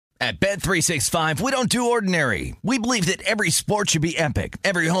At Bet365, we don't do ordinary. We believe that every sport should be epic.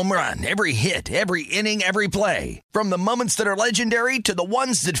 Every home run, every hit, every inning, every play. From the moments that are legendary to the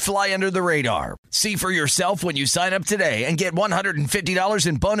ones that fly under the radar. See for yourself when you sign up today and get $150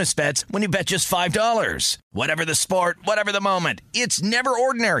 in bonus bets when you bet just $5. Whatever the sport, whatever the moment, it's never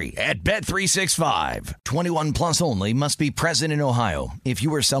ordinary at Bet365. 21 plus only. Must be present in Ohio. If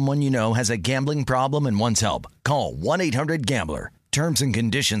you or someone you know has a gambling problem and wants help, call 1-800-GAMBLER. Terms and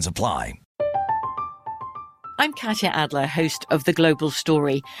conditions apply. I'm Katya Adler, host of The Global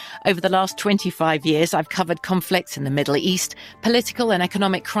Story. Over the last 25 years, I've covered conflicts in the Middle East, political and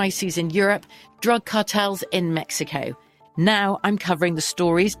economic crises in Europe, drug cartels in Mexico. Now I'm covering the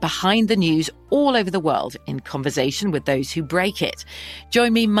stories behind the news all over the world in conversation with those who break it.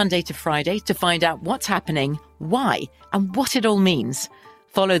 Join me Monday to Friday to find out what's happening, why, and what it all means.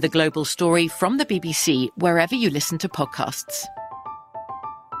 Follow The Global Story from the BBC wherever you listen to podcasts.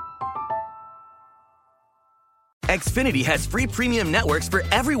 Xfinity has free premium networks for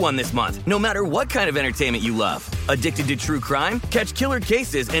everyone this month, no matter what kind of entertainment you love. Addicted to true crime? Catch killer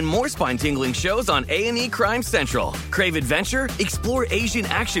cases and more spine-tingling shows on A&E Crime Central. Crave adventure? Explore Asian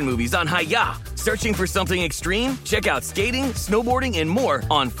action movies on Hi-YAH. Searching for something extreme? Check out skating, snowboarding, and more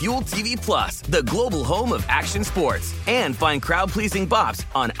on Fuel TV Plus, the global home of action sports. And find crowd-pleasing bops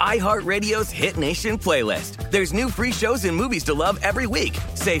on iHeartRadio's Hit Nation playlist. There's new free shows and movies to love every week.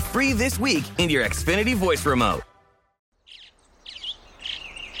 Say free this week in your Xfinity voice remote.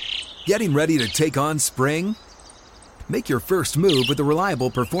 Getting ready to take on spring? Make your first move with the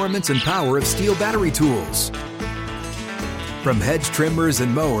reliable performance and power of Steel battery tools. From hedge trimmers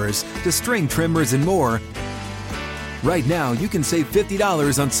and mowers to string trimmers and more, right now you can save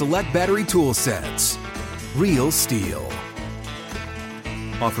 $50 on select battery tool sets. Real Steel.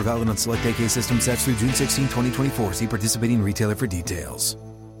 Offer valid on select AK system sets through June 16, 2024. See participating retailer for details.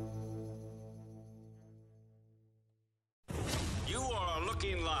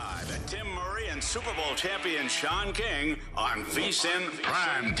 Super Bowl champion Sean King on VSiN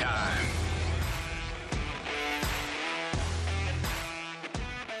Primetime.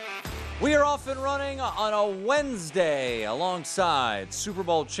 We are off and running on a Wednesday alongside Super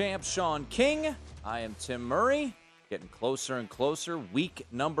Bowl champ Sean King. I am Tim Murray. Getting closer and closer. Week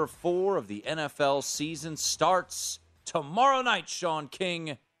number 4 of the NFL season starts tomorrow night, Sean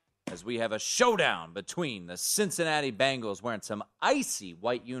King, as we have a showdown between the Cincinnati Bengals wearing some icy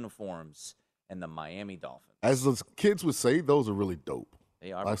white uniforms and the Miami Dolphins. As the kids would say, those are really dope.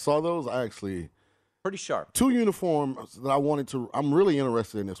 They are. I saw those. I actually pretty sharp. 2 uniforms that I'm really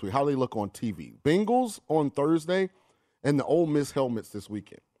interested in this week, how they look on TV. Bengals on Thursday and the Ole Miss helmets this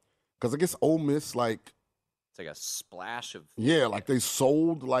weekend. Because I guess Ole Miss, it's like a splash of. Yeah, like they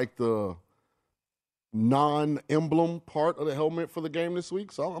sold like the non-emblem part of the helmet for the game this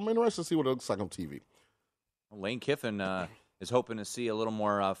week. So I'm interested to see what it looks like on TV. Lane Kiffin is hoping to see a little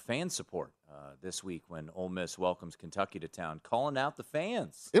more fan support this week when Ole Miss welcomes Kentucky to town, calling out the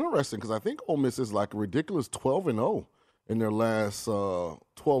fans. Interesting, because I think Ole Miss is like a ridiculous 12-0 in their last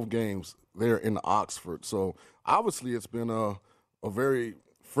 12 games there in Oxford. So obviously it's been a very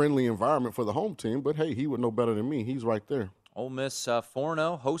friendly environment for the home team, but hey, he would know better than me. He's right there. Ole Miss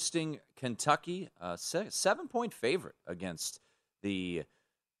 4-0 hosting Kentucky, 7-point favorite against the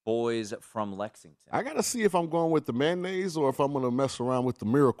boys from Lexington. I got to see if I'm going with the mayonnaise or if I'm going to mess around with the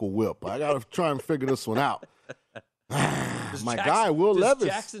Miracle Whip. I got to try and figure this one out. Guy, Will Levis. Does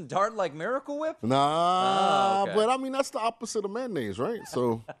Jackson Dart like Miracle Whip? Nah, okay. But I mean, that's the opposite of mayonnaise, right?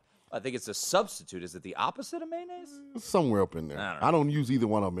 So I think it's a substitute. Is it the opposite of mayonnaise? Somewhere up in there. I don't use either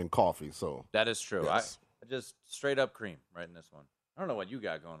one of them in coffee. So that is true. Yes. I just straight up cream right in this one. I don't know what you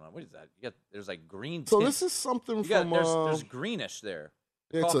got going on. What is that? There's like green. So this is something from. There's greenish there.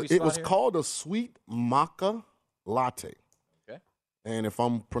 It was called a sweet maca latte. Okay. And if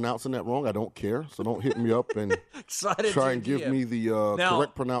I'm pronouncing that wrong, I don't care. So don't hit me up and try and give me the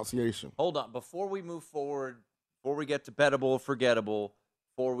correct pronunciation. Hold on. Before we move forward, before we get to bettable or forgettable,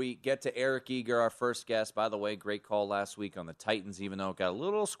 before we get to Eric Eager, our first guest, by the way, great call last week on the Titans, even though it got a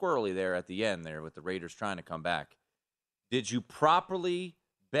little squirrely there at the end there with the Raiders trying to come back. Did you properly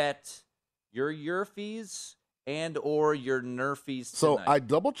bet your fees and or your Nerfies tonight? So I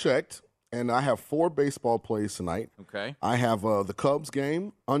double-checked, and I have 4 baseball plays tonight. Okay. I have the Cubs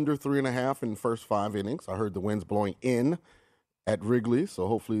game, under 3.5 in the first 5 innings. I heard the wind's blowing in at Wrigley, so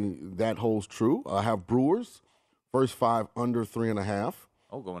hopefully that holds true. I have Brewers, first 5 under 3.5.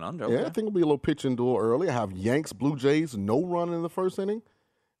 Oh, going under. Yeah, okay. I think it'll be a little pitch and duel early. I have Yanks, Blue Jays, no run in the first inning,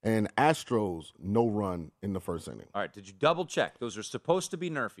 and Astros, no run in the first inning. All right, did you double check? Those are supposed to be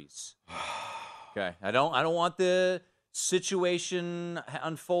Nerfies. Okay, I don't want the situation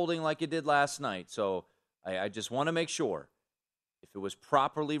unfolding like it did last night. So I just want to make sure if it was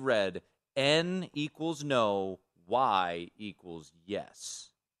properly read, N equals no, Y equals yes.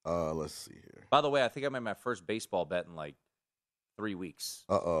 Let's see here. By the way, I think I made my first baseball bet in like 3 weeks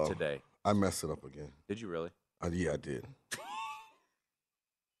today. I messed it up again. Did you really? Yeah, I did.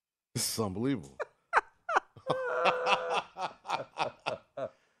 This is unbelievable.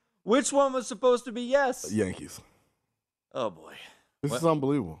 Which one was supposed to be yes? Yankees. Oh, boy. This is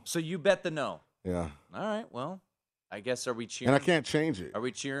unbelievable. So you bet the no. Yeah. All right, well, I guess are we cheering? And I can't change it. Are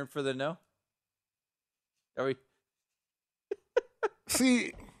we cheering for the no? Are we?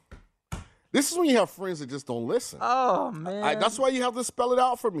 See, this is when you have friends that just don't listen. Oh, man. That's why you have to spell it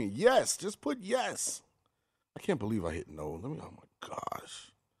out for me. Yes. Just put yes. I can't believe I hit no. Oh, my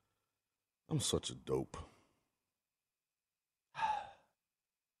gosh. I'm such a dope.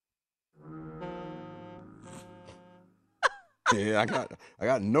 Yeah, I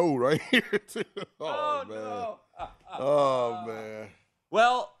got no right here too. Oh man. No. Oh man.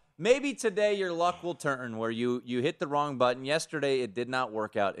 Well, maybe today your luck will turn where you hit the wrong button. Yesterday it did not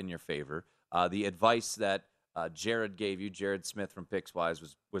work out in your favor. The advice that Jared gave you, Jared Smith from Pickswise,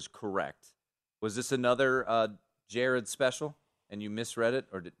 was correct. Was this another Jared special and you misread it,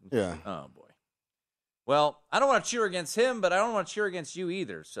 or did? Yeah. Oh boy. Well, I don't want to cheer against him, but I don't want to cheer against you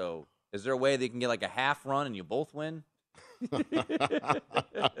either. So, is there a way they can get like a half run and you both win? Why'd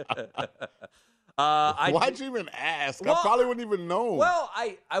you even ask? Well, I probably wouldn't even know. Well,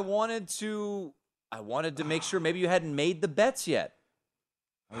 I wanted to make sure maybe you hadn't made the bets yet.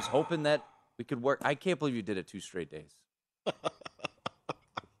 I was hoping that we could work. I can't believe you did it 2 straight days.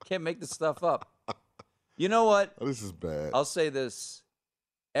 Can't make this stuff up. You know what? Oh, this is bad. I'll say this.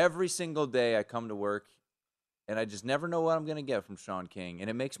 Every single day I come to work, and I just never know what I'm going to get from Sean King, and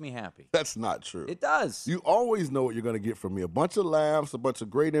it makes me happy. That's not true. It does. You always know what you're going to get from me. A bunch of laughs, a bunch of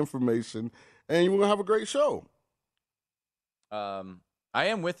great information, and you're going to have a great show. I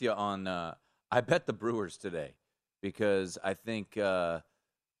am with you on I bet the Brewers today because I think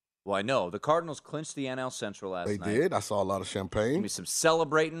I know the Cardinals clinched the NL Central last night. They did. I saw a lot of champagne. Give me some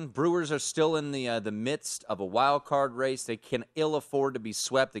celebrating. Brewers are still in the midst of a wild card race. They can ill afford to be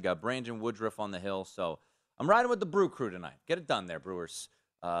swept. They got Brandon Woodruff on the hill, so I'm riding with the Brew Crew tonight. Get it done there, Brewers.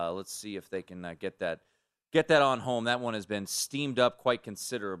 Let's see if they can get that on home. That one has been steamed up quite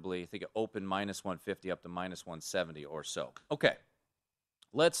considerably. I think it opened -150 up to -170 or so. Okay,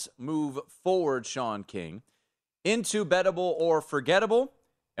 let's move forward, Sean King, into bettable or forgettable.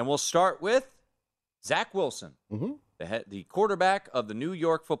 And we'll start with Zach Wilson, the quarterback of the New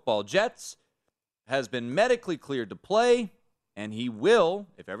York Football Jets, has been medically cleared to play, and he will,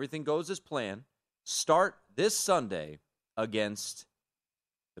 if everything goes as planned, start this Sunday against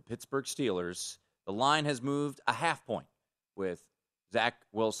the Pittsburgh Steelers. The line has moved a half point with Zach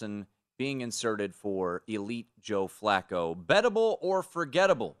Wilson being inserted for elite Joe Flacco. Bettable or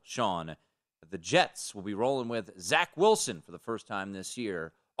forgettable, Sean? The Jets will be rolling with Zach Wilson for the first time this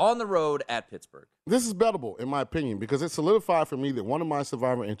year on the road at Pittsburgh. This is bettable, in my opinion, because it solidified for me that one of my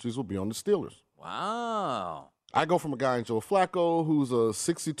survivor entries will be on the Steelers. Wow. I go from a guy in Joe Flacco, who's a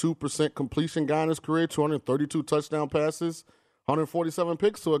 62% completion guy in his career, 232 touchdown passes, 147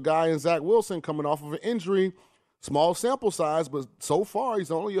 picks, to a guy in Zach Wilson coming off of an injury. Small sample size, but so far he's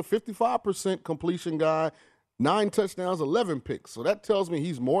only a 55% completion guy, 9 touchdowns, 11 picks. So that tells me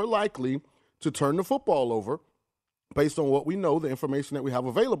he's more likely to turn the football over based on what we know, the information that we have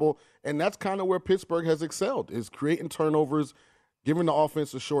available. And that's kind of where Pittsburgh has excelled, is creating turnovers, giving the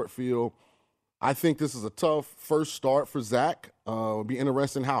offense a short field. I think this is a tough first start for Zach. It'll be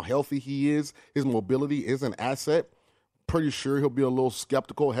interesting how healthy he is. His mobility is an asset. Pretty sure he'll be a little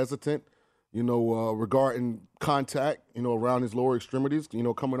skeptical, hesitant, regarding contact, around his lower extremities,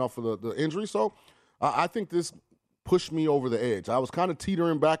 coming off of the injury. So I think this pushed me over the edge. I was kind of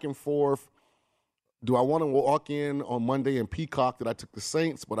teetering back and forth. Do I want to walk in on Monday and peacock that I took the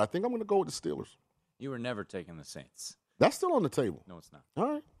Saints? But I think I'm going to go with the Steelers. You were never taking the Saints. That's still on the table. No, it's not.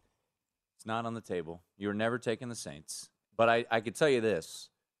 All right. It's not on the table. You were never taking the Saints. But I could tell you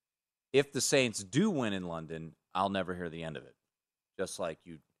this. If the Saints do win in London, I'll never hear the end of it. Just like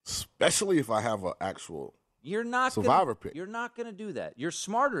you. Especially if I have an actual survivor pick. You're not going to do that. You're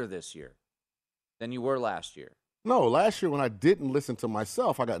smarter this year than you were last year. No, last year when I didn't listen to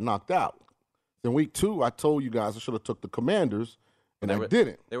myself, I got knocked out. In week 2, I told you guys I should have took the Commanders, and I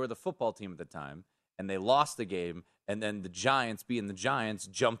didn't. They were the football team at the time, and they lost the game, and then the Giants, being the Giants,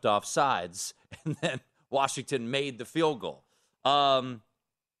 jumped off sides, and then Washington made the field goal.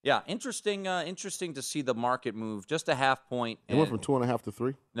 Yeah, interesting to see the market move just a half point. It went from 2.5 to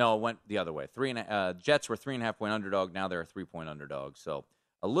 3? No, it went the other way. Jets were 3.5-point underdog. Now they're a 3-point underdog. So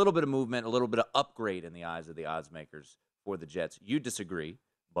a little bit of movement, a little bit of upgrade in the eyes of the odds makers for the Jets. You disagree,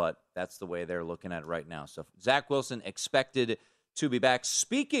 but that's the way they're looking at it right now. So Zach Wilson expected to be back.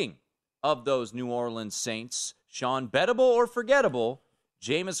 Speaking of those New Orleans Saints, Sean, bettable or forgettable,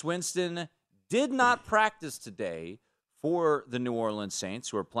 Jameis Winston did not practice today for the New Orleans Saints,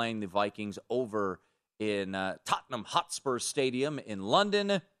 who are playing the Vikings over in Tottenham Hotspur Stadium in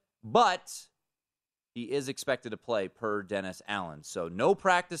London, but he is expected to play per Dennis Allen. So no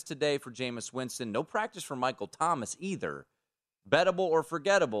practice today for Jameis Winston, no practice for Michael Thomas either. Bettable or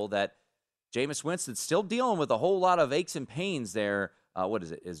forgettable that Jameis Winston's still dealing with a whole lot of aches and pains there. What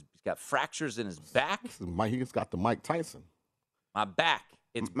is it? He's got fractures in his back. He's got the Mike Tyson. My back.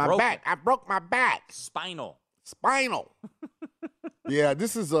 It's my broken. Back. I broke my back. Spinal. Yeah,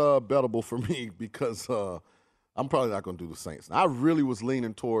 this is bettable for me because I'm probably not going to do the Saints. I really was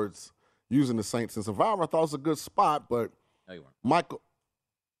leaning towards using the Saints in Survivor. I thought it was a good spot, but no, you weren't.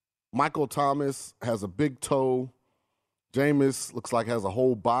 Michael Thomas has a big toe. Jameis looks like has a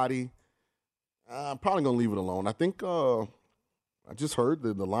whole body. I'm probably going to leave it alone. I think I just heard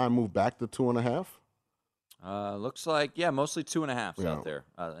that the line moved back to 2.5. Looks like, mostly 2.5s out there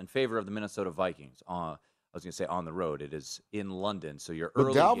in favor of the Minnesota Vikings. I was going to say on the road. It is in London, so you're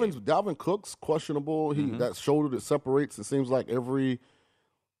early. But Dalvin Cook's questionable. That shoulder that separates, it seems like every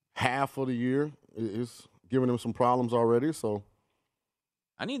half of the year is giving him some problems already. So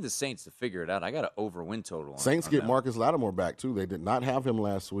I need the Saints to figure it out. I got an over-win total on Saints on get that. Marcus Lattimore back, too. They did not have him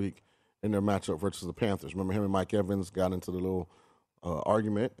last week in their matchup versus the Panthers. Remember, him and Mike Evans got into the little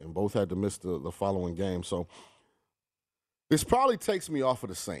argument, and both had to miss the following game. So this probably takes me off of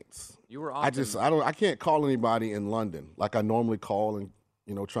the Saints. You were I can't call anybody in London like I normally call and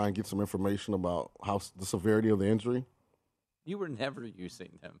try and get some information about the severity of the injury. You were never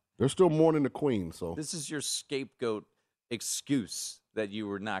using them. They're still mourning the Queen, so this is your scapegoat excuse that you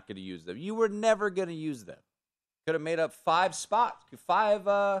were not going to use them. You were never going to use them. Could have made up 5 spots,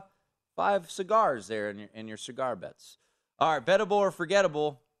 5 cigars there in your cigar bets. All right, bettable or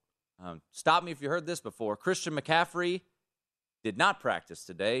forgettable. Stop me if you heard this before. Christian McCaffrey did not practice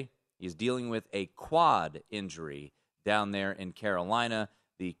today. He's dealing with a quad injury down there in Carolina.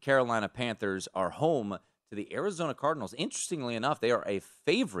 The Carolina Panthers are home to the Arizona Cardinals. Interestingly enough, they are a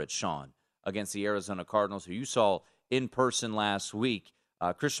favorite, Sean, against the Arizona Cardinals, who you saw in person last week.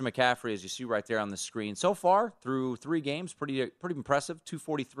 Christian McCaffrey, as you see right there on the screen, so far through 3 games, pretty impressive,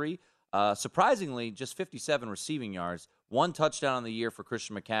 243. Surprisingly, just 57 receiving yards, 1 touchdown on the year for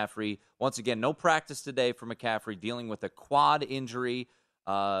Christian McCaffrey. Once again, no practice today for McCaffrey, dealing with a quad injury.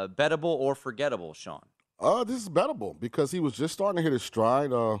 Bettable or forgettable, Sean? This is bettable because he was just starting to hit his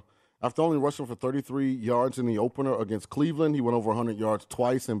stride. After only rushing for 33 yards in the opener against Cleveland, he went over 100 yards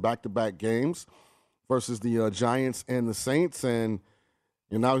twice in back-to-back games versus the Giants and the Saints, and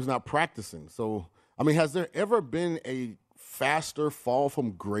now he's not practicing. So, I mean, has there ever been a faster fall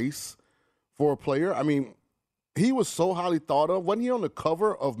from grace for a player? I mean, he was so highly thought of. Wasn't he on the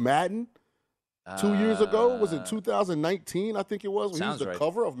cover of Madden 2 years ago? Was it 2019, I think it was, when he was the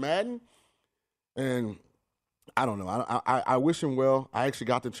cover of Madden? And I don't know. I wish him well. I actually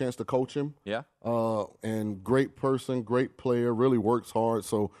got the chance to coach him. Yeah. And great person, great player, really works hard.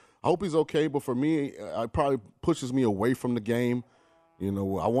 So I hope he's okay. But for me, it probably pushes me away from the game. I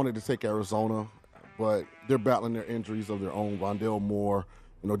wanted to take Arizona, but they're battling their injuries of their own. Rondale Moore,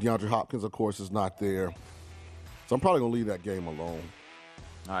 DeAndre Hopkins, of course, is not there. So I'm probably going to leave that game alone.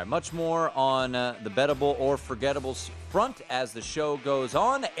 All right, much more on the bettable or forgettables front as the show goes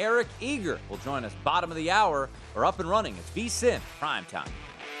on. Eric Eager will join us bottom of the hour. We're up and running. It's VSiN Prime Time.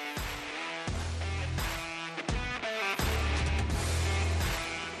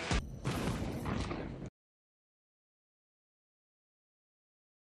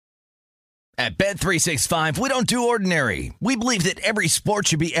 At Bet365, we don't do ordinary. We believe that every sport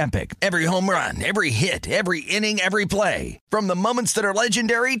should be epic. Every home run, every hit, every inning, every play. From the moments that are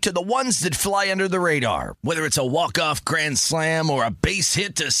legendary to the ones that fly under the radar. Whether it's a walk-off grand slam or a base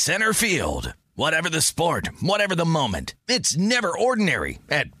hit to center field. Whatever the sport, whatever the moment. It's never ordinary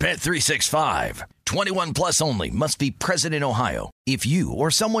at Bet365. 21 plus only. Must be present in Ohio. If you or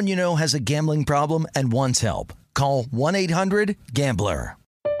someone you know has a gambling problem and wants help, call 1-800-GAMBLER.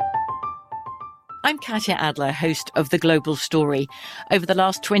 I'm Katya Adler, host of The Global Story. Over the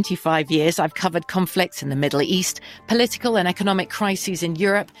last 25 years, I've covered conflicts in the Middle East, political and economic crises in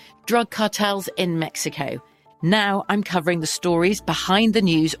Europe, drug cartels in Mexico. Now I'm covering the stories behind the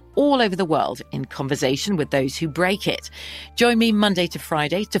news all over the world in conversation with those who break it. Join me Monday to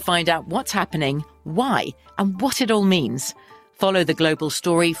Friday to find out what's happening, why, and what it all means. Follow The Global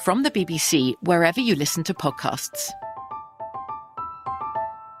Story from the BBC wherever you listen to podcasts.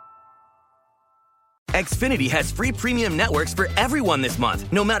 Xfinity has free premium networks for everyone this month,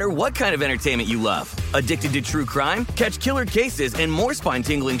 no matter what kind of entertainment you love. Addicted to true crime? Catch killer cases and more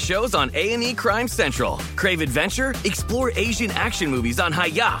spine-tingling shows on A&E Crime Central. Crave adventure? Explore Asian action movies on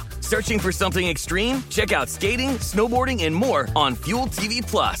Hi-YAH. Searching for something extreme? Check out skating, snowboarding, and more on Fuel TV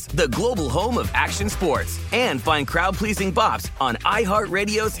Plus, the global home of action sports. And find crowd-pleasing bops on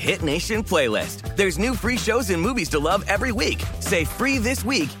iHeartRadio's Hit Nation playlist. There's new free shows and movies to love every week. Say free this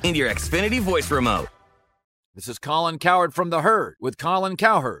week in your Xfinity voice remote. This is Colin Cowherd from The Herd with Colin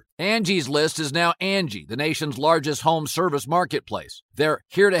Cowherd. Angie's List is now Angie, the nation's largest home service marketplace. They're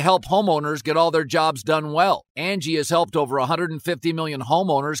here to help homeowners get all their jobs done well. Angie has helped over 150 million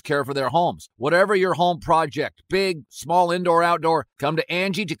homeowners care for their homes. Whatever your home project, big, small, indoor, outdoor, come to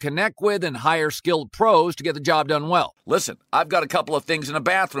Angie to connect with and hire skilled pros to get the job done well. Listen, I've got a couple of things in a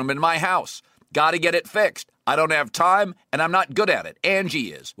bathroom in my house. Got to get it fixed. I don't have time, and I'm not good at it.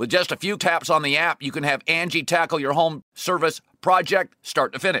 Angie is. With just a few taps on the app, you can have Angie tackle your home service project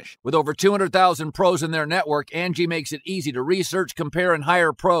start to finish. With over 200,000 pros in their network, Angie makes it easy to research, compare, and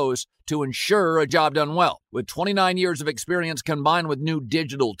hire pros to ensure a job done well. With 29 years of experience combined with new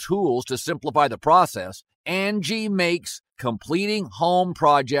digital tools to simplify the process, Angie makes completing home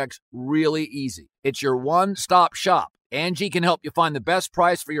projects really easy. It's your one-stop shop. Angie can help you find the best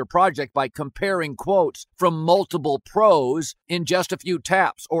price for your project by comparing quotes from multiple pros in just a few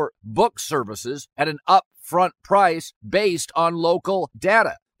taps, or book services at an upfront price based on local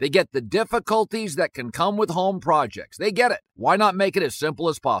data. They get the difficulties that can come with home projects. They get it. Why not make it as simple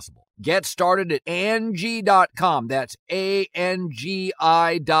as possible? Get started at Angie.com. That's ANGI.com,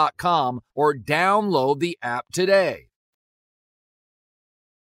 or download the app today.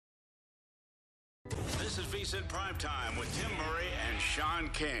 This is VSiN Primetime with Tim Murray and Sean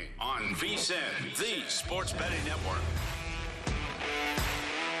King on VSiN, the Sports Betting Network.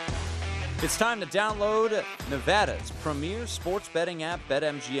 It's time to download Nevada's premier sports betting app,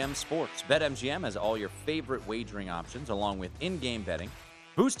 BetMGM Sports. BetMGM has all your favorite wagering options, along with in-game betting,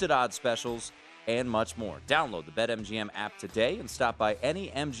 boosted odds specials, and much more. Download the BetMGM app today and stop by any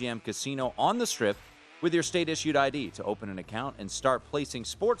MGM casino on the Strip with your state-issued ID to open an account and start placing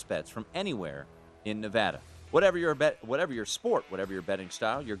sports bets from anywhere in Nevada. Whatever your sport, whatever your betting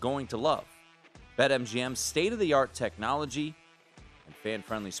style, you're going to love BetMGM's state-of-the-art technology and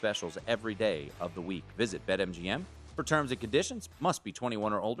fan-friendly specials every day of the week. Visit BetMGM for terms and conditions. Must be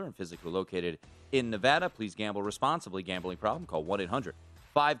 21 or older and physically located in Nevada. Please gamble responsibly. Gambling problem? Call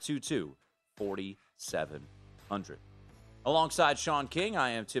 1-800-522-4700. Alongside Sean King, I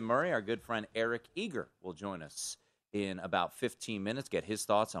am Tim Murray. Our good friend Eric Eager will join us in about 15 minutes, get his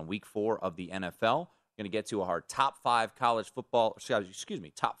thoughts on Week 4 of the NFL. We're going to get to our top 4 college football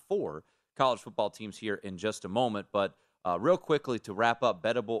teams here in just a moment. But real quickly, to wrap up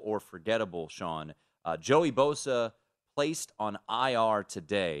bettable or forgettable, Sean, Joey Bosa placed on IR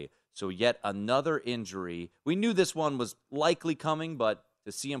today. So yet another injury. We knew this one was likely coming, but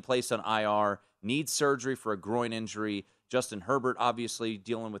to see him placed on IR, needs surgery for a groin injury. Justin Herbert, obviously,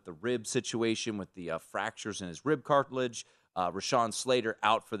 dealing with the rib situation with the fractures in his rib cartilage. Rashawn Slater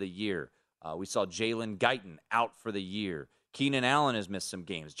out for the year. We saw Jalen Guyton out for the year. Keenan Allen has missed some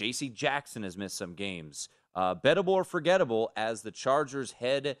games. J.C. Jackson has missed some games. Bettable or forgettable as the Chargers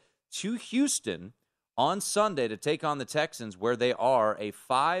head to Houston on Sunday to take on the Texans, where they are a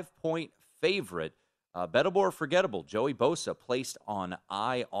 5-point favorite. Bettable or forgettable, Joey Bosa placed on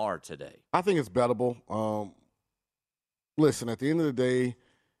IR today. I think it's bettable. Listen, at the end of the day,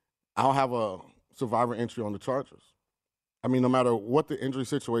 I'll have a survivor entry on the Chargers. I mean, no matter what the injury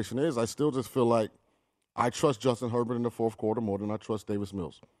situation is, I still just feel like I trust Justin Herbert in the fourth quarter more than I trust Davis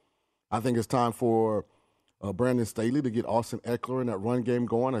Mills. I think it's time for Brandon Staley to get Austin Eckler in that run game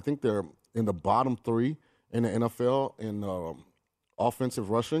going. I think they're in the bottom 3 in the NFL in offensive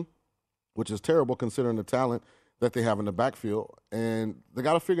rushing, which is terrible considering the talent that they have in the backfield. And they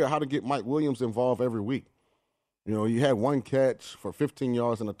got to figure out how to get Mike Williams involved every week. You know, you had one catch for 15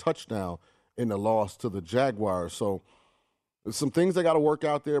 yards and a touchdown in the loss to the Jaguars. So there's some things they got to work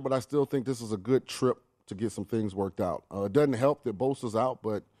out there, but I still think this is a good trip to get some things worked out. It doesn't help that Bosa's out,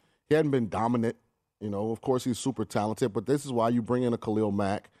 but he hadn't been dominant. You know, of course, he's super talented, but this is why you bring in a Khalil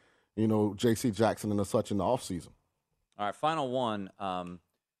Mack, you know, J.C. Jackson and such in the offseason. All right, final one.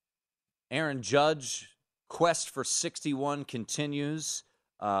 Aaron Judge, quest for 61 continues.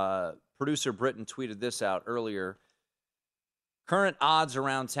 Producer Britton tweeted this out earlier. Current odds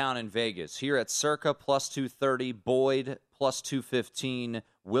around town in Vegas. Here at Circa, plus 230. Boyd, plus 215.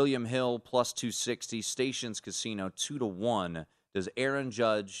 William Hill, plus 260. Stations Casino, 2-1. Does Aaron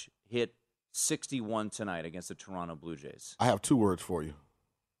Judge hit 61 tonight against the Toronto Blue Jays? I have 2 words for you.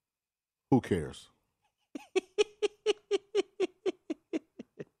 Who cares?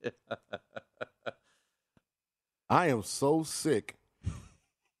 I am so sick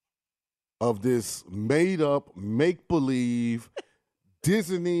of this made-up, make-believe,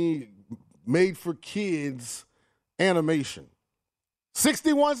 Disney made-for-kids animation.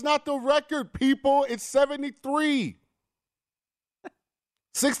 61's not the record, people. It's 73.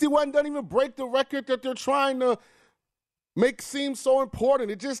 61 doesn't even break the record that they're trying to make seem so important.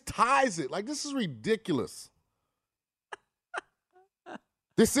 It just ties it. Like, this is ridiculous.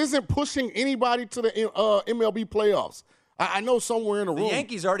 This isn't pushing anybody to the MLB playoffs. I know somewhere in the room. The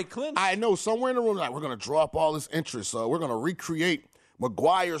Yankees already clinched. I know somewhere in the room, like, we're going to draw up all this interest. We're going to recreate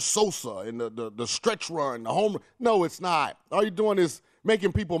McGuire Sosa and the stretch run, the home run. No, it's not. All you're doing is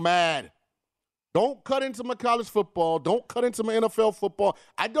making people mad. Don't cut into my college football. Don't cut into my NFL football.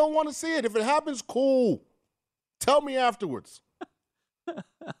 I don't want to see it. If it happens, cool. Tell me afterwards.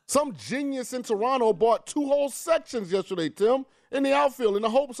 Some genius in Toronto bought 2 whole sections yesterday, Tim, in the outfield in the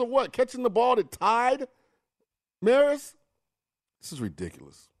hopes of what? Catching the ball that tied Maris? This is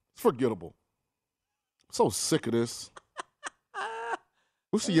ridiculous. It's forgettable. I'm so sick of this.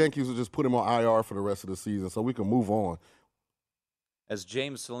 Wish the Yankees would just put him on IR for the rest of the season so we can move on. As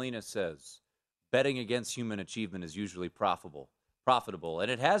James Salinas says, betting against human achievement is usually profitable, and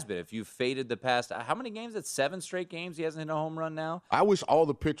it has been. If you've faded the past, how many games? It's 7 straight games he hasn't hit a home run now? I wish all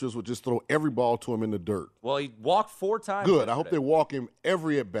the pitchers would just throw every ball to him in the dirt. Well, he walked 4 times. Good. Yesterday. I hope they walk him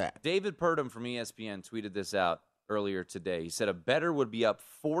every at-bat. David Purdom from ESPN tweeted this out earlier today. He said a bettor would be up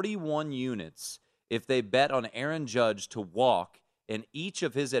 41 units if they bet on Aaron Judge to walk in each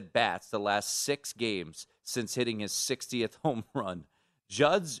of his at-bats the last 6 games since hitting his 60th home run.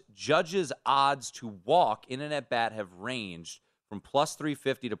 Judge's odds to walk in an at-bat have ranged from plus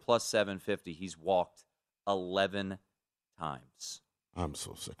 350 to plus 750. He's walked 11 times. I'm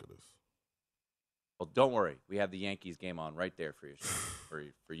so sick of this. Well, don't worry. We have the Yankees game on right there for you.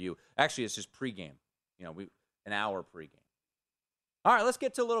 for you. Actually, it's just pregame. An hour pregame. All right, let's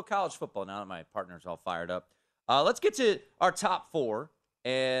get to a little college football now that my partner's all fired up. Let's get to our top 4.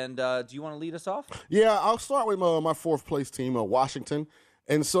 And do you want to lead us off? Yeah, I'll start with my 4th place team, Washington.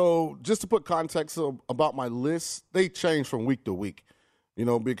 And so just to put context about my list, they change from week to week,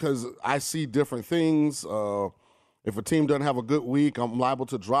 because I see different things. If a team doesn't have a good week, I'm liable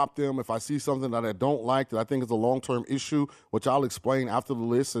to drop them. If I see something that I don't like that I think is a long-term issue, which I'll explain after the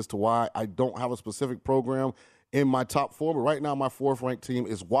list as to why I don't have a specific program in my top 4. But right now my 4th-ranked team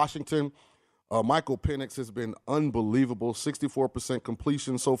is Washington. Michael Penix has been unbelievable. 64%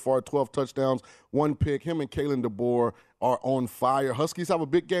 completion so far, 12 touchdowns, 1 pick. Him and Kalen DeBoer are on fire. Huskies have a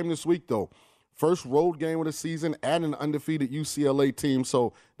big game this week, though. First road game of the season and an undefeated UCLA team.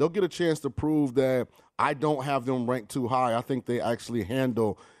 So they'll get a chance to prove that I don't have them ranked too high. I think they actually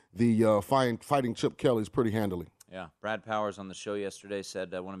handle the fighting Chip Kelly's pretty handily. Yeah, Brad Powers on the show yesterday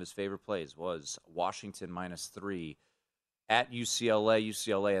said one of his favorite plays was Washington -3. At UCLA.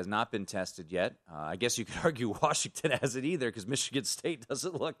 UCLA has not been tested yet. I guess you could argue Washington hasn't either because Michigan State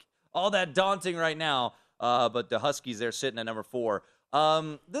doesn't look all that daunting right now. But the Huskies, they're sitting at number 4.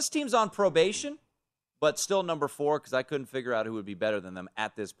 This team's on probation, but still number 4 because I couldn't figure out who would be better than them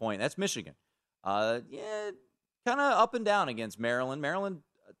at this point. That's Michigan. Kind of up and down against Maryland. Maryland,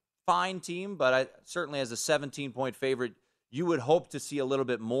 fine team, but certainly as a 17-point favorite, you would hope to see a little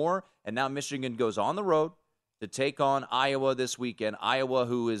bit more. And now Michigan goes on the road to take on Iowa this weekend. Iowa,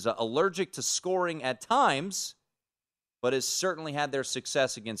 who is allergic to scoring at times, but has certainly had their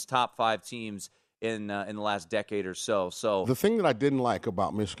success against top 5 teams in the last decade or so. So the thing that I didn't like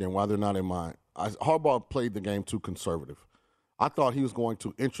about Michigan, why they're not in mine, Harbaugh played the game too conservative. I thought he was going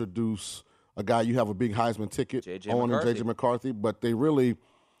to introduce a guy you have a big Heisman ticket on, J.J. McCarthy, but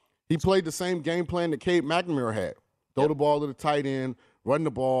he played the same game plan that Cade McNamara had. Throw the ball to the tight end, run the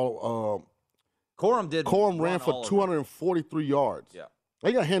ball. Corum ran for 243 yards. Yeah.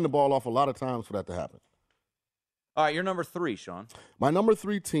 They got to hand the ball off a lot of times for that to happen. All right, you're number 3, Sean. My number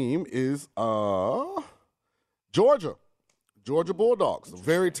 3 team is Georgia. Georgia Bulldogs.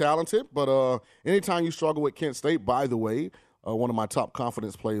 Very talented, but anytime you struggle with Kent State, by the way, one of my top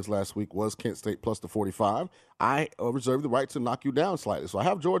confidence plays last week was Kent State plus the 45. I reserve the right to knock you down slightly. So I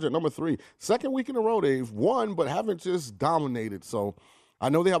have Georgia at number 3. Second week in a row, they've won, but haven't just dominated. So I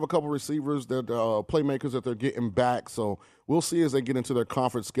know they have a couple receivers that playmakers that they're getting back, so we'll see as they get into their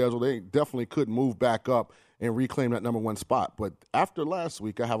conference schedule. They definitely could move back up and reclaim that number 1 spot. But after last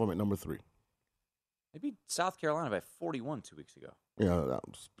week, I have them at number 3. They beat South Carolina by 41 2 weeks ago. Yeah,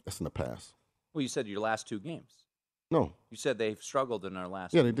 that's in the past. Well, you said your last 2 games. No. You said they've struggled in their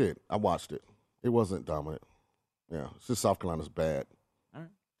last. Yeah, they did. I watched it. It wasn't dominant. Yeah, it's just South Carolina's bad. All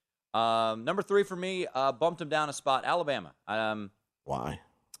right. Number 3 for me, bumped them down a spot, Alabama. Why?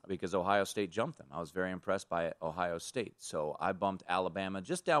 Because Ohio State jumped them. I was very impressed by Ohio State. So I bumped Alabama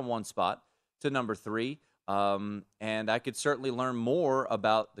just down 1 spot to number 3. And I could certainly learn more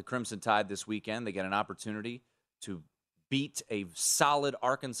about the Crimson Tide this weekend. They get an opportunity to beat a solid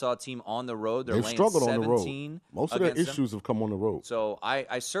Arkansas team on the road. They've struggled on the road. Most of their issues have come on the road. So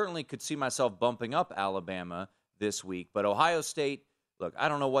I certainly could see myself bumping up Alabama this week. But Ohio State, look, I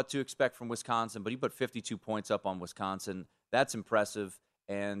don't know what to expect from Wisconsin, but he put 52 points up on Wisconsin. That's impressive.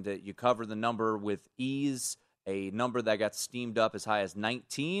 And you cover the number with ease, a number that got steamed up as high as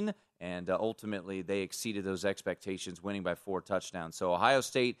 19. And ultimately, they exceeded those expectations, winning by 4 touchdowns. So Ohio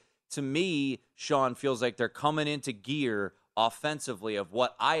State, to me, Sean, feels like they're coming into gear offensively of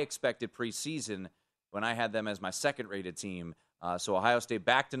what I expected preseason when I had them as my second-rated team. So Ohio State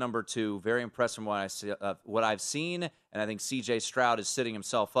back to number 2. Very impressed from what I've seen, and I think C.J. Stroud is setting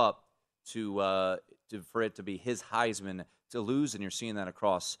himself up for it to be his Heisman to lose, and you're seeing that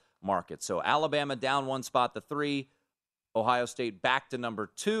across markets. So Alabama down 1 spot to 3. Ohio State back to number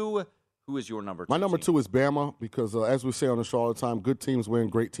 2. Who is your number 2? My number 2 is Bama because, as we say on the show all the time, good teams win,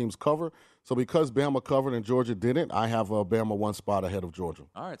 great teams cover. So because Bama covered and Georgia didn't, I have Bama 1 spot ahead of Georgia.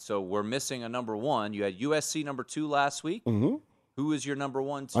 All right, so we're missing a number 1. You had USC number 2 last week. Mm-hmm. Who is your number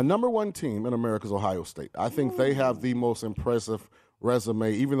 1 team? A number 1 team in America is Ohio State. I think they have the most impressive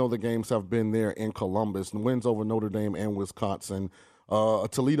resume, even though the games have been there in Columbus, and wins over Notre Dame and Wisconsin. A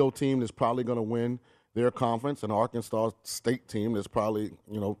Toledo team that's probably going to win their conference, and an Arkansas State team that's probably,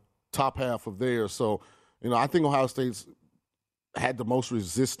 top half of theirs. So, I think Ohio State's had the most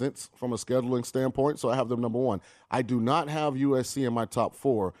resistance from a scheduling standpoint, so I have them number 1. I do not have USC in my top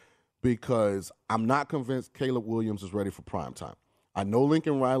 4 because I'm not convinced Caleb Williams is ready for prime time. I know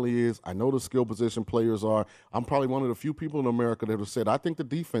Lincoln Riley is. I know the skill position players are. I'm probably one of the few people in America that have said, I think the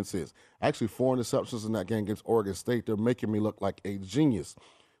defense is. Actually, 4 interceptions in that game against Oregon State. They're making me look like a genius.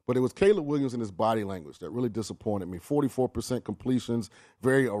 But it was Caleb Williams and his body language that really disappointed me. 44% completions,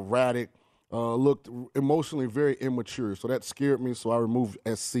 very erratic, looked emotionally very immature. So that scared me, so I removed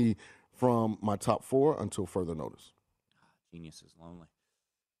SC from my top 4 until further notice. Genius is lonely.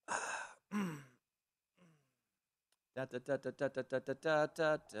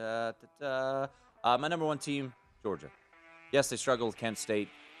 My number 1 team, Georgia. Yes, they struggled with Kent State.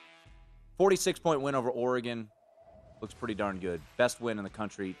 46-point win over Oregon. Looks pretty darn good. Best win in the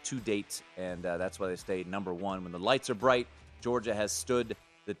country to date, and that's why they stayed number 1. When the lights are bright, Georgia has stood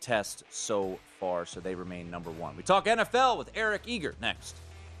the test so far, so they remain number 1. We talk NFL with Eric Eager next.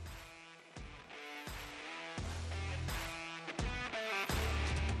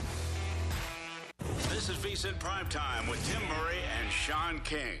 This is VSiN Primetime with Tim Murray and Sean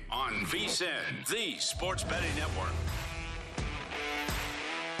King on VSiN, the Sports Betting Network.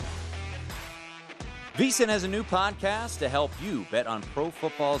 VSiN has a new podcast to help you bet on pro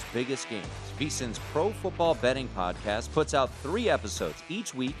football's biggest games. VSiN's Pro Football Betting Podcast puts out 3 episodes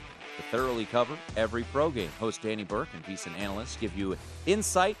each week to thoroughly cover every pro game. Host Danny Burke and VSiN analysts give you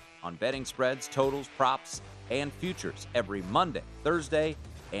insight on betting spreads, totals, props, and futures every Monday, Thursday,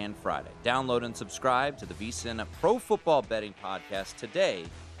 and Friday. Download and subscribe to the VSiN Pro Football Betting Podcast today,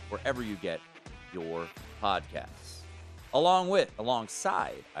 wherever you get your podcasts.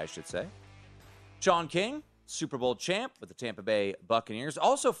 Alongside, Sean King, Super Bowl champ with the Tampa Bay Buccaneers,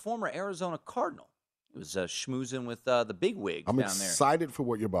 also former Arizona Cardinal. He was schmoozing with the big wigs down there. I'm excited for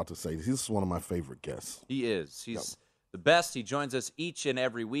what you're about to say. This is one of my favorite guests. He is. He's the best. He joins us each and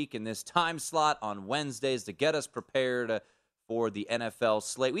every week in this time slot on Wednesdays to get us prepared for the NFL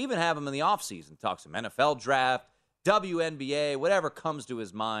slate. We even have him in the offseason. Talk some NFL draft, WNBA, whatever comes to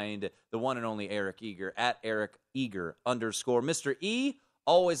his mind. The one and only Eric Eager, at Eric Eager _. Mr. E,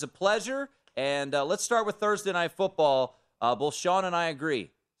 always a pleasure. And let's start with Thursday Night Football. Both Sean and I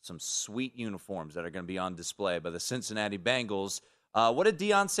agree. Some sweet uniforms that are going to be on display by the Cincinnati Bengals. What did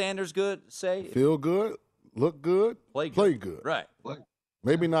Deion Sanders say? Feel good, look good, play good. Right.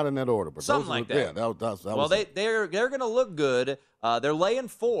 Maybe not in that order, but something like that. Yeah, that they're going to look good. They're laying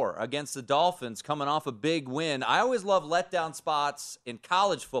 4 against the Dolphins, coming off a big win. I always love letdown spots in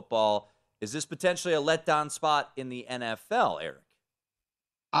college football. Is this potentially a letdown spot in the NFL, Eric?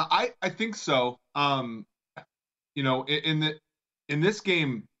 I think so. In the in this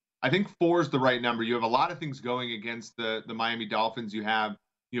game, I think 4 is the right number. You have a lot of things going against the Miami Dolphins. You have,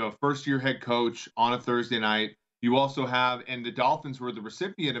 a first-year head coach on a Thursday night. You also have, and the Dolphins were the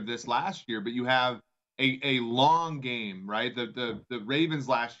recipient of this last year, but you have a long game, right? The Ravens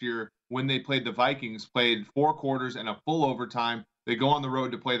last year, when they played the Vikings, played 4 quarters and a full overtime. They go on the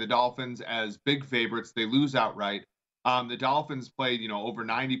road to play the Dolphins as big favorites. They lose outright. The Dolphins played, over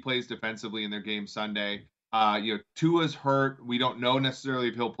 90 plays defensively in their game Sunday. Tua's hurt. We don't know necessarily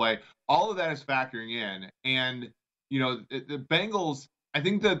if he'll play. All of that is factoring in. And, the Bengals, I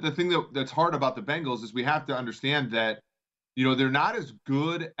think that the thing that's hard about the Bengals is we have to understand that, they're not as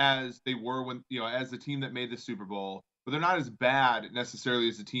good as they were when, as the team that made the Super Bowl, but they're not as bad necessarily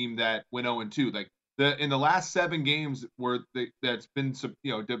as the team that went 0-2. Like in the last 7 games where that's been,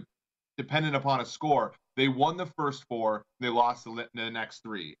 dependent upon a score, they won the first 4, they lost the next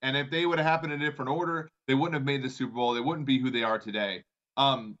 3. And if they would have happened in a different order, they wouldn't have made the Super Bowl. They wouldn't be who they are today.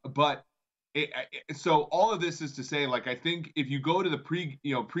 So all of this is to say, like, I think if you go to the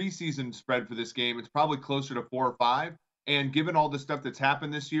preseason spread for this game, it's probably closer to 4 or 5. And given all the stuff that's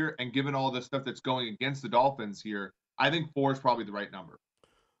happened this year and given all the stuff that's going against the Dolphins here, I think 4 is probably the right number.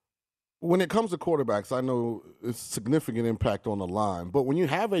 When it comes to quarterbacks, I know it's significant impact on the line. But when you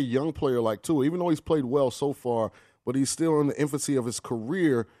have a young player like Tua, even though he's played well so far, but he's still in the infancy of his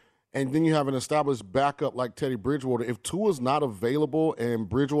career, and then you have an established backup like Teddy Bridgewater, if Tua's not available and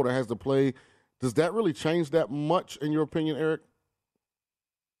Bridgewater has to play, does that really change that much, in your opinion, Eric?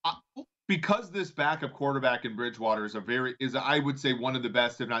 Because this backup quarterback in Bridgewater is I would say one of the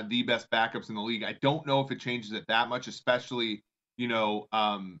best, if not the best backups in the league. I don't know if it changes it that much, especially,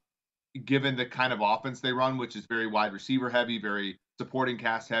 given the kind of offense they run, which is very wide receiver heavy, very supporting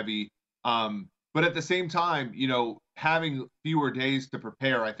cast heavy. But at the same time, having fewer days to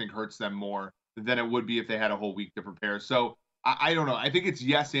prepare, I think hurts them more than it would be if they had a whole week to prepare. So I don't know. I think it's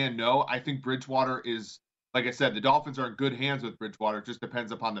yes and no. I think Bridgewater is, like I said, the Dolphins are in good hands with Bridgewater. It just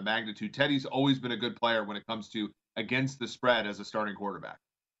depends upon the magnitude. Teddy's always been a good player when it comes to against the spread as a starting quarterback.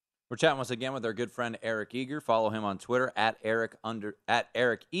 We're chatting once again with our good friend Eric Eager. Follow him on Twitter at Eric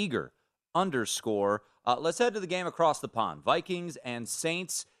Eager _. Let's head to the game across the pond. Vikings and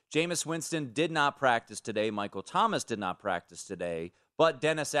Saints. Jameis Winston did not practice today. Michael Thomas did not practice today. But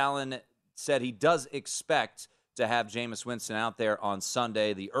Dennis Allen said he does expect to have Jameis Winston out there on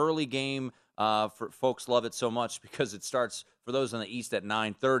Sunday. The early game, for folks love it so much because it starts for those on the East at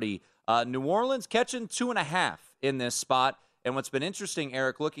 9:30. New Orleans catching 2.5 in this spot. And what's been interesting,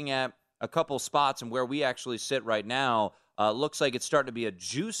 Eric, looking at a couple spots and where we actually sit right now, looks like it's starting to be a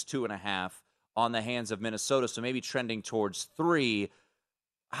juice 2.5 on the hands of Minnesota, so maybe trending towards 3.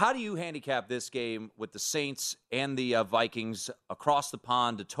 How do you handicap this game with the Saints and the Vikings across the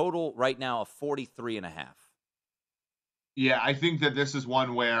pond? A total right now of 43.5. Yeah, I think that this is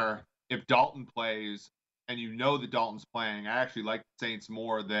one where if Dalton plays and that Dalton's playing, I actually like the Saints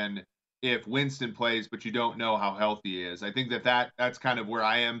more than if Winston plays, but you don't know how healthy he is. I think that's kind of where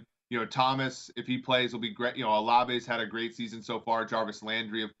I am. Thomas, if he plays, will be great. Olave's had a great season so far. Jarvis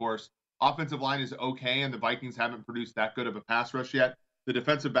Landry, of course. Offensive line is okay, and the Vikings haven't produced that good of a pass rush yet. The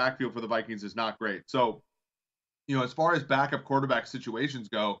defensive backfield for the Vikings is not great. So, as far as backup quarterback situations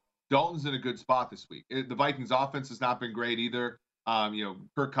go, Dalton's in a good spot this week. The Vikings offense has not been great either.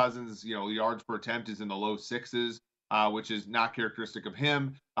 Kirk Cousins, yards per attempt is in the low 6s, which is not characteristic of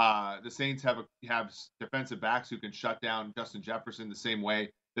him. The Saints have defensive backs who can shut down Justin Jefferson the same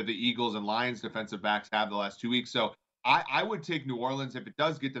way that the Eagles and Lions defensive backs have the last 2 weeks. So I would take New Orleans if it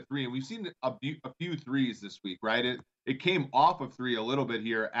does get to 3. And we've seen a few 3s this week, right? It came off of 3 a little bit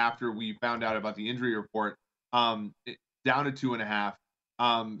here after we found out about the injury report, down to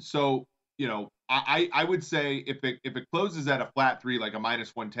 2.5. So, I would say if it closes at a flat 3, like a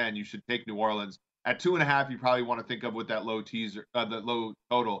 -110, you should take New Orleans. At 2.5, you probably want to think of with that low low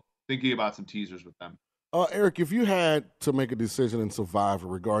total, thinking about some teasers with them. Eric, if you had to make a decision in Survivor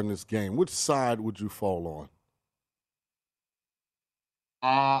regarding this game, which side would you fall on?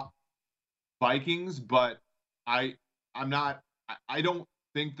 Vikings, but I don't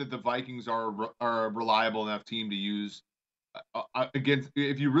think that the Vikings are a reliable enough team to use against.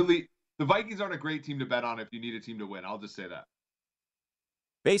 The Vikings aren't a great team to bet on if you need a team to win. I'll just say that.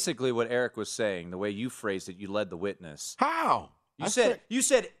 Basically, what Eric was saying, the way you phrased it, you led the witness. How? You said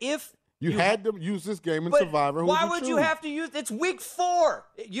if you had to use this game in Survivor, why would you have to use? It's week 4.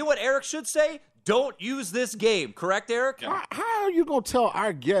 You know what Eric should say? Don't use this game. Correct, Eric? Yeah. How are you going to tell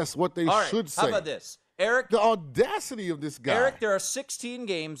our guests what they should say? How about this? Eric, the audacity of this guy. Eric, there are 16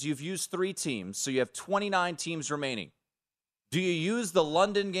 games. You've used 3 teams, so you have 29 teams remaining. Do you use the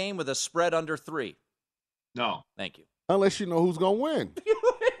London game with a spread under 3? No. Thank you. unless you know who's going to win.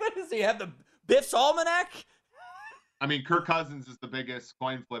 Does he have the Biff's Almanac? I mean, Kirk Cousins is the biggest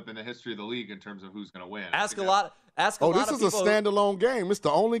coin flip in the history of the league in terms of who's going to win. Ask a lot of this is people. a standalone game. It's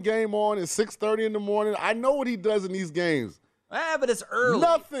the only game on. It's 6:30 in the morning. I know what he does in these games. But it's early.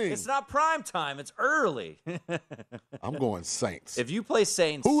 Nothing. It's not prime time. It's early. I'm going Saints. If you play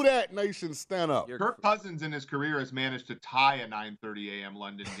Saints. Who that nation stand up? Kirk Cousins in his career has managed to tie a 9:30 a.m.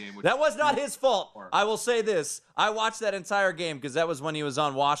 London game. That was not his fault. I will say this. I watched that entire game because that was when he was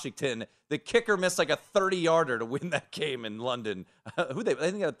on Washington. The kicker missed like a 30-yarder to win that game in London. I think they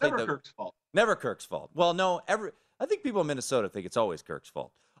played Kirk's fault. Never Kirk's fault. Well, no, I think people in Minnesota think it's always Kirk's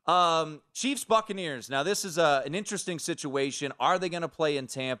fault. Chiefs Buccaneers. Now this is an interesting situation. Are they going to play in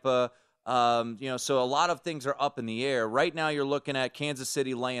Tampa? So a lot of things are up in the air. Right now you're looking at Kansas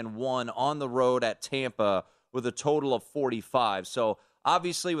City laying 1 on the road at Tampa with a total of 45. So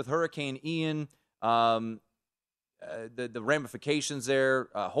obviously with Hurricane Ian, the ramifications there,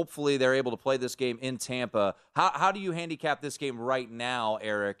 hopefully they're able to play this game in Tampa. How do you handicap this game right now,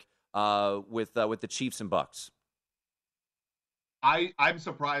 Eric, with the Chiefs and Bucs? I'm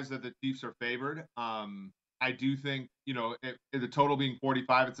surprised that the Chiefs are favored. I do think, the total being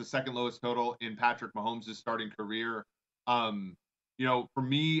 45, it's the second lowest total in Patrick Mahomes' starting career. For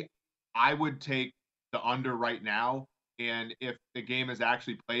me, I would take the under right now. And if the game is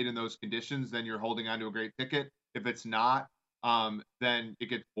actually played in those conditions, then you're holding on to a great ticket. If it's not, then it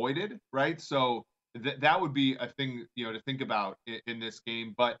gets voided, right? So that would be a thing, to think about in this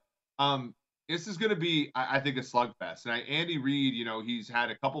game. But this is going to be, I think, a slugfest. And Andy Reid, he's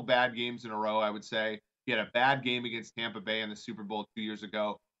had a couple bad games in a row, I would say. He had a bad game against Tampa Bay in the Super Bowl 2 years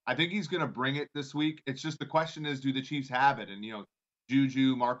ago. I think he's going to bring it this week. It's just the question is, do the Chiefs have it? And,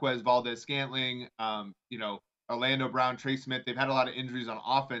 Juju, Marquez Valdez-Scantling, Orlando Brown, Trey Smith, they've had a lot of injuries on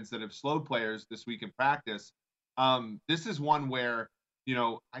offense that have slowed players this week in practice. This is one where,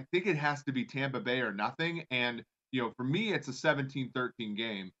 I think it has to be Tampa Bay or nothing. And, for me, it's a 17-13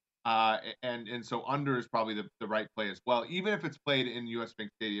 game. And so under is probably the right play as well, even if it's played in US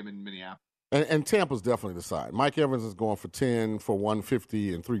Bank Stadium in Minneapolis. And Tampa's definitely the side. Mike Evans is going for 10 for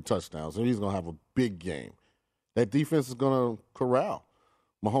 150 and 3 touchdowns, and he's going to have a big game. That defense is going to corral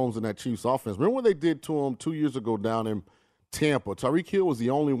Mahomes and that Chiefs offense. Remember what they did to him 2 years ago down in Tampa? Tyreek Hill was the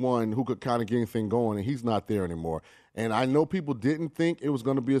only one who could kind of get anything going, and he's not there anymore. And I know people didn't think it was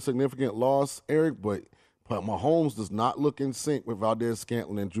going to be a significant loss, Eric, but Mahomes does not look in sync with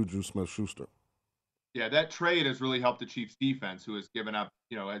Valdez-Scantling and Juju Smith-Schuster. Yeah, that trade has really helped the Chiefs defense, who has given up,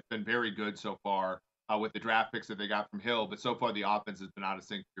 has been very good so far with the draft picks that they got from Hill. But so far, the offense has been out of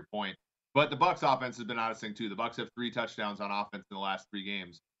sync, to your point. But the Bucs offense has been out of sync, too. The Bucs have 3 touchdowns on offense in the last 3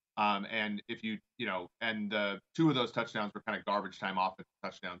 games. And if and the 2 of those touchdowns were kind of garbage time offensive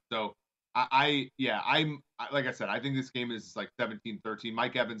touchdowns. So I'm like I said, I think this game is like 17-13.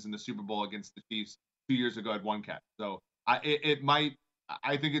 Mike Evans in the Super Bowl against the Chiefs 2 years ago had 1 catch. So I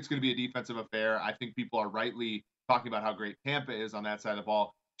think it's going to be a defensive affair. I think people are rightly talking about how great Tampa is on that side of the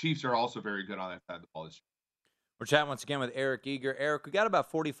ball. Chiefs are also very good on that side of the ball this year. We're chatting once again with Eric Eager. Eric, we got about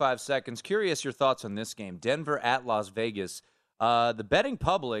 45 seconds. Curious your thoughts on this game. Denver at Las Vegas. The betting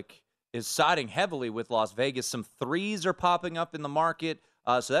public is siding heavily with Las Vegas. Some 3s are popping up in the market.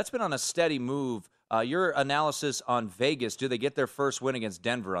 So that's been on a steady move. Your analysis on Vegas, do they get their first win against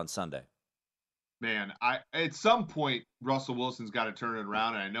Denver on Sunday? Man, at some point, Russell Wilson's got to turn it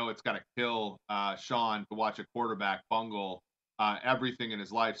around, and I know it's got to kill Sean to watch a quarterback bungle everything in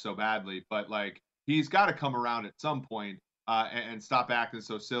his life so badly. But, he's got to come around at some point and stop acting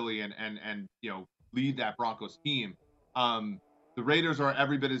so silly and lead that Broncos team. The Raiders are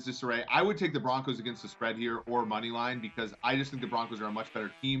every bit as disarray. I would take the Broncos against the spread here or money line because I just think the Broncos are a much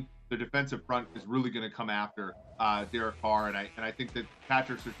better team. Their defensive front is really going to come after Derek Carr, and I think that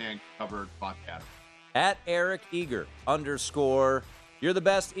Patrick Surtain can cover Devontae Adams. At Eric Eager _ You're the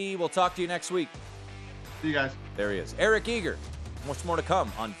best, E. We'll talk to you next week. See you guys. There he is. Eric Eager. Much more to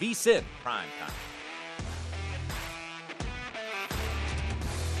come on VSiN Prime Time.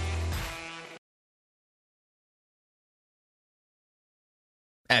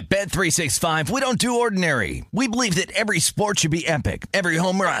 At Bet365, we don't do ordinary. We believe that every sport should be epic. Every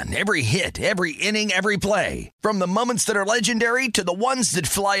home run, every hit, every inning, every play. From the moments that are legendary to the ones that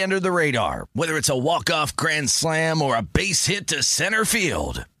fly under the radar. Whether it's a walk-off grand slam or a base hit to center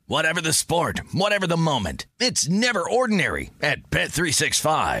field. Whatever the sport, whatever the moment. It's never ordinary at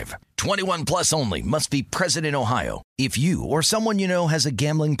Bet365. 21 plus only. Must be present in Ohio. If you or someone you know has a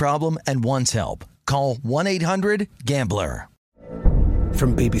gambling problem and wants help, call 1-800-GAMBLER.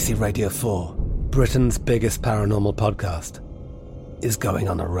 From BBC Radio 4, Britain's biggest paranormal podcast is going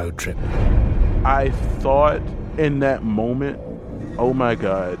on a road trip. I thought In that moment, oh my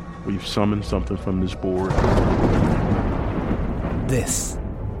God, we've summoned something from this board. This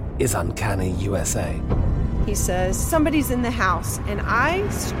is Uncanny USA. He says, somebody's in the house, and I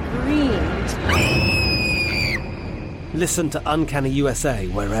screamed. Listen to Uncanny USA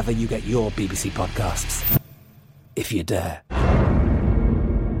wherever you get your BBC podcasts, if you dare.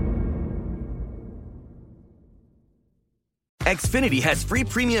 Xfinity has free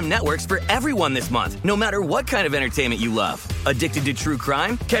premium networks for everyone this month, no matter what kind of entertainment you love. Addicted to true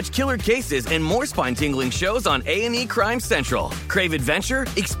crime? Catch killer cases and more spine-tingling shows on A&E Crime Central. Crave adventure?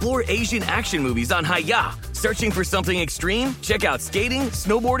 Explore Asian action movies on Hi-YAH. Searching for something extreme? Check out skating,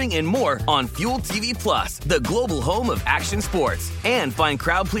 snowboarding, and more on Fuel TV Plus, the global home of action sports. And find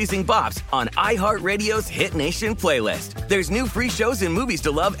crowd-pleasing bops on iHeartRadio's Hit Nation playlist. There's new free shows and movies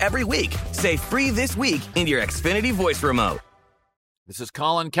to love every week. Say free this week in your Xfinity voice remote. This is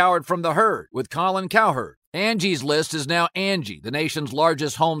Colin Cowherd from The Herd with Colin Cowherd. Angie's List is now Angie, the nation's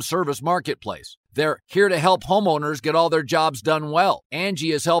largest home service marketplace. They're here to help homeowners get all their jobs done well.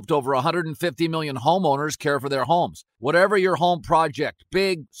 Angie has helped over 150 million homeowners care for their homes. Whatever your home project,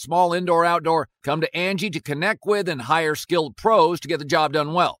 big, small, indoor, outdoor, come to Angie to connect with and hire skilled pros to get the job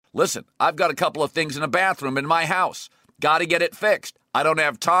done well. Listen, I've got a couple of things in a bathroom in my house. Got to get it fixed. I don't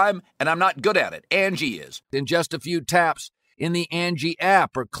have time, and I'm not good at it. Angie is. In just a few taps, in the Angie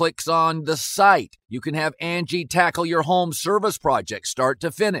app or clicks on the site, you can have Angie tackle your home service project start to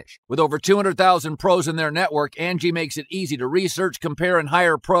finish. With over 200,000 pros in their network, Angie makes it easy to research, compare, and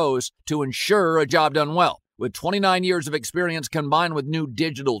hire pros to ensure a job done well. With 29 years of experience combined with new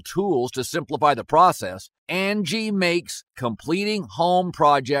digital tools to simplify the process, Angie makes completing home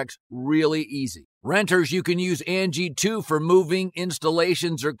projects really easy. Renters, you can use Angie too for moving,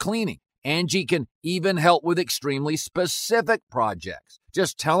 installations, or cleaning. Angie can even help with extremely specific projects.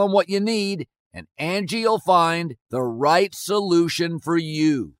 Just tell them what you need, and Angie will find the right solution for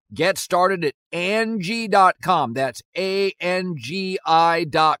you. Get started at Angie.com. That's ANGI.com,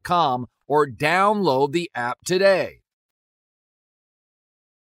 or download the app today.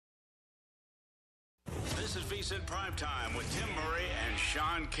 This is VSiN Primetime with Tim Murray and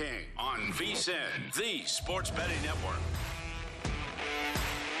Sean King on VSiN, the Sports Betting Network.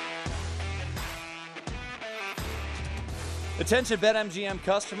 Attention BetMGM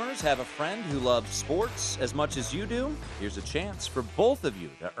customers, have a friend who loves sports as much as you do? Here's a chance for both of you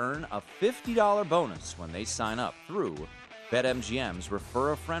to earn a $50 bonus when they sign up through BetMGM's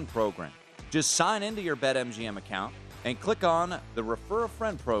Refer a Friend program. Just sign into your BetMGM account and click on the Refer a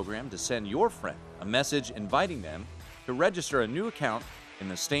Friend program to send your friend a message inviting them to register a new account in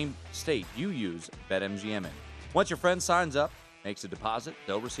the same state you use BetMGM in. Once your friend signs up, makes a deposit,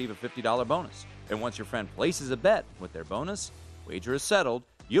 they'll receive a $50 bonus. And once your friend places a bet with their bonus, wager is settled,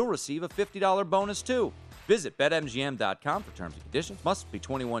 you'll receive a $50 bonus too. Visit BetMGM.com for terms and conditions. Must be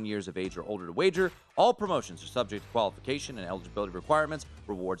 21 years of age or older to wager. All promotions are subject to qualification and eligibility requirements.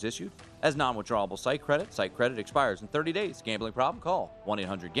 Rewards issued as non-withdrawable site credit. Site credit expires in 30 days. Gambling problem? Call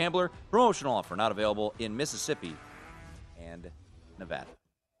 1-800-GAMBLER. Promotional offer not available in Mississippi and Nevada.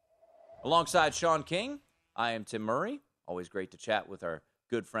 Alongside Sean King, I am Tim Murray. Always great to chat with our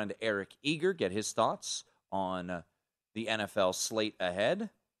good friend Eric Eager, get his thoughts on the NFL slate ahead.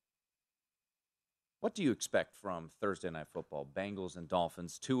 What do you expect from Thursday Night Football? Bengals and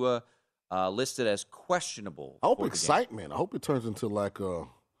Dolphins. Tua listed as questionable. I hope excitement. I hope it turns into like a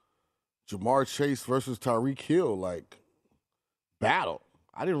Jamar Chase versus Tyreek Hill like battle.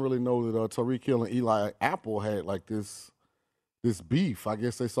 I didn't really know that Tyreek Hill and Eli Apple had like this beef. I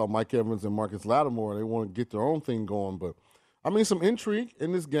guess they saw Mike Evans and Marcus Lattimore, and they want to get their own thing going, but I mean, some intrigue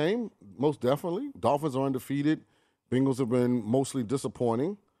in this game, most definitely. Dolphins are undefeated. Bengals have been mostly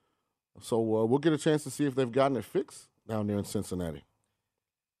disappointing. So we'll get a chance to see if they've gotten it fixed down there in Cincinnati.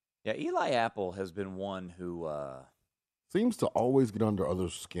 Yeah, Eli Apple has been one who seems to always get under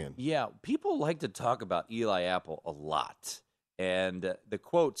others' skin. Yeah, people like to talk about Eli Apple a lot. And the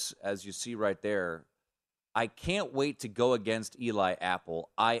quotes, as you see right there, I can't wait to go against Eli Apple.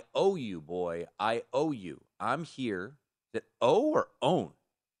 I owe you, boy. I owe you. I'm here. That owe or own?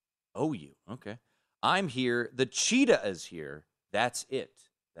 Owe you. Okay. I'm here. The cheetah is here. That's it.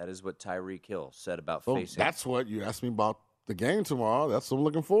 That is what Tyreek Hill said about facing. That's what you asked me about the game tomorrow. That's what I'm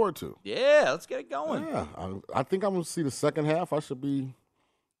looking forward to. Yeah, let's get it going. Yeah, I think I'm going to see the second half. I should be.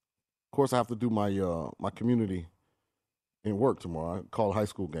 Of course, I have to do my my community in work tomorrow. I call a high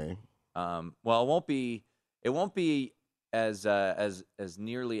school game. Well, it won't be. It won't be as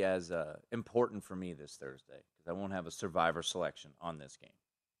nearly as important for me this Thursday because I won't have a survivor selection on this game.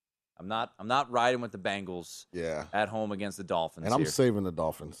 I'm not riding with the Bengals at home against the Dolphins. And I'm saving the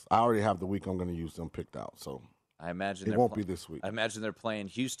Dolphins. I already have the week I'm going to use them picked out. So I imagine it won't be this week. I imagine they're playing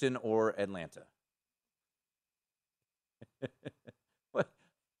Houston or Atlanta. What?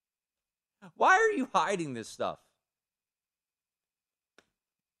 Why are you hiding this stuff?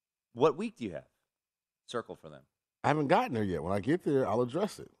 What week do you have? Circle for them. I haven't gotten there yet. When I get there, I'll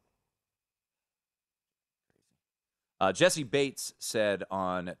address it. Jesse Bates said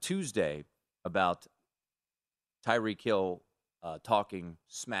on Tuesday about Tyreek Hill talking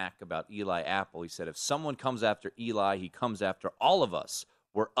smack about Eli Apple. He said, if someone comes after Eli, he comes after all of us.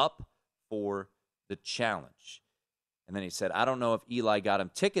 We're up for the challenge. And then he said, I don't know if Eli got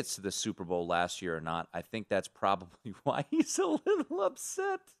him tickets to the Super Bowl last year or not. I think that's probably why he's a little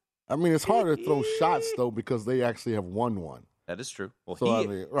upset. I mean, it's hard to throw shots, though, because they actually have won one. That is true. Well, So,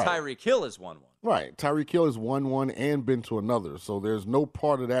 right. Tyreek Hill has won one. Right. Tyreek Hill has won one and been to another. So there's no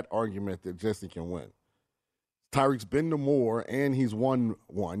part of that argument that Jesse can win. Tyreek's been to more, and he's won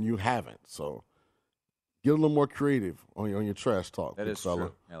one. You haven't. So get a little more creative on your trash talk. That is fella.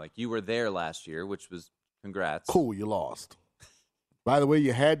 true. Yeah, like you were there last year, which was congrats. Cool, you lost. By the way,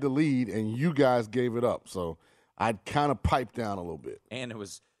 you had the lead, and you guys gave it up. So I'd kind of piped down a little bit. And it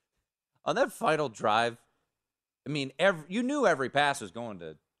was on that final drive. I mean, you knew every pass was going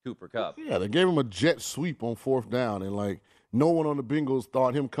to Cooper Kupp. Yeah, they gave him a jet sweep on 4th down, and, like, no one on the Bengals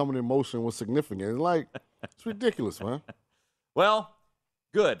thought him coming in motion was significant. It's ridiculous, man. Well,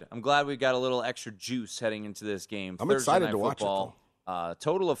 good. I'm glad we got a little extra juice heading into this game. I'm Thursday excited Night to watch Football. it,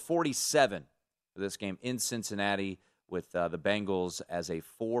 Total of 47 for this game in Cincinnati with the Bengals as a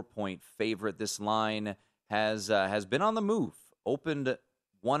 4-point favorite. This line has been on the move. Opened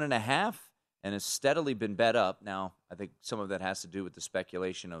 1.5 and has steadily been bet up. Now, I think some of that has to do with the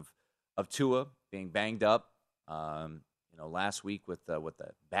speculation of Tua being banged up. Last week with the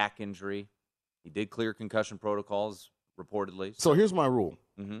back injury, he did clear concussion protocols reportedly. So here's my rule.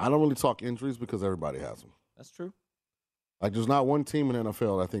 Mhm. I don't really talk injuries because everybody has them. That's true. Like, there's not one team in the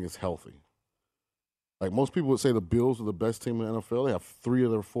NFL that I think is healthy. Like, most people would say the Bills are the best team in the NFL. They have 3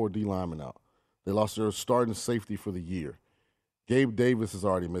 of their 4 D linemen out. They lost their starting safety for the year. Gabe Davis has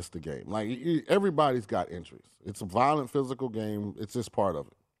already missed the game. Like, everybody's got injuries. It's a violent, physical game. It's just part of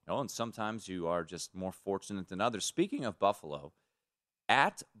it. Oh, and sometimes you are just more fortunate than others. Speaking of Buffalo,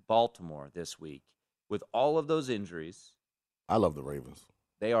 at Baltimore this week, with all of those injuries, I love the Ravens.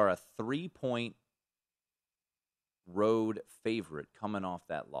 they are a 3-point road favorite coming off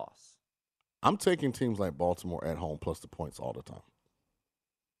that loss. I'm taking teams like Baltimore at home plus the points all the time.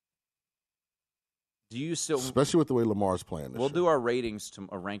 Do you still, especially with the way Lamar's playing this we'll year. do our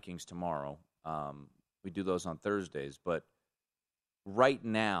rankings tomorrow. We do those on Thursdays, but right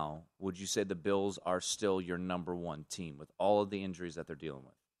now, would you say the Bills are still your number one team with all of the injuries that they're dealing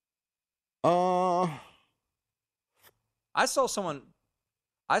with? I saw someone,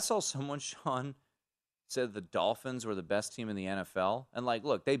 Sean, said the Dolphins were the best team in the NFL. And, like,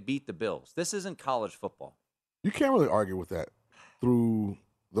 look, they beat the Bills. This isn't college football. You can't really argue with that through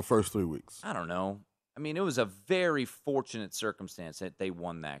the first 3 weeks. I don't know. I mean, it was a very fortunate circumstance that they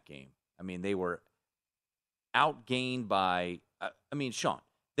won that game. I mean, they were outgained by, Sean,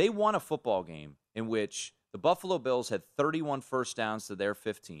 they won a football game in which the Buffalo Bills had 31 first downs to their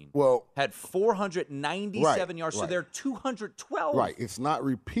 15. Well, had 497 yards to their 212. Right. It's not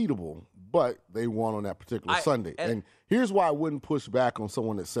repeatable, but they won on that particular Sunday. and- And here's why I wouldn't push back on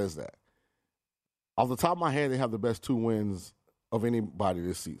someone that says that. Off the top of my head, they have the best 2 wins of anybody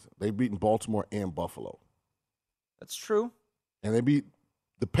this season. They've beaten Baltimore and Buffalo. That's true. And they beat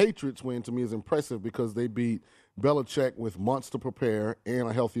the Patriots win to me is impressive because they beat Belichick with months to prepare and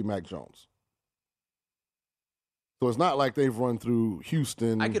a healthy Mac Jones. So it's not like they've run through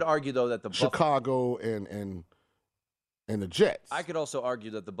Houston. I could argue, though, that the Chicago and the Jets. I could also argue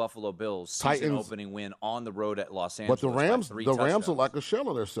that the Buffalo Bills season Titans, opening win on the road at Los but Angeles. the Rams, by 3 the Rams touchdowns. look like a shell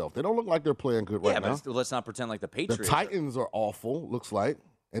of themselves. They don't look like they're playing good right now. But let's not pretend like the The Patriots. Titans are awful, looks like,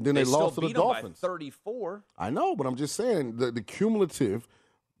 and then they still lost to the beat them by Dolphins. 34. I know, but I'm just saying the cumulative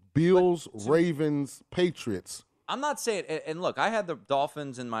Bills, Ravens, Patriots. I'm not saying, and look, I had the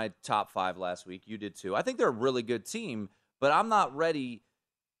Dolphins in my top 5 last week. You did too. I think they're a really good team, but I'm not ready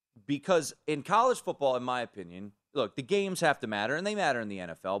because in college football, in my opinion, look, the games have to matter, and they matter in the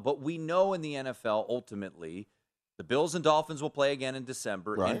NFL, but we know in the NFL, ultimately, the Bills and Dolphins will play again in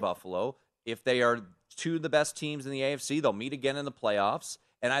December in Buffalo. If they are 2 of the best teams in the AFC, they'll meet again in the playoffs.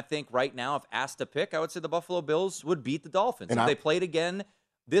 And I think right now, if asked to pick, I would say the Buffalo Bills would beat the Dolphins. And if they played again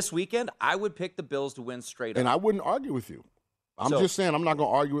this weekend, I would pick the Bills to win straight up. And I wouldn't argue with you. I'm just saying I'm not going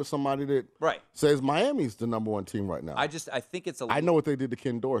to argue with somebody that says Miami's the number 1 team right now. I think it's a little... I know what they did to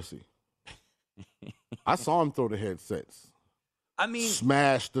Ken Dorsey. I saw him throw the headsets. I mean...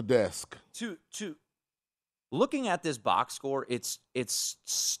 Smash the desk. To looking at this box score, it's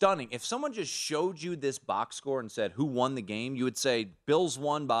stunning. If someone just showed you this box score and said who won the game, you would say Bills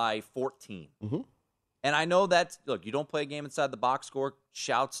won by 14. Mm-hmm. And I know that, look, you don't play a game inside the box score.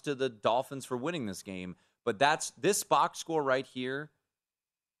 Shouts to the Dolphins for winning this game. But this box score right here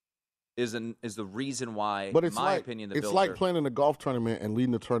is the reason why, but it's in my opinion, the Bills it's like playing in a golf tournament and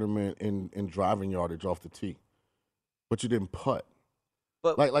leading the tournament in driving yardage off the tee, but you didn't putt.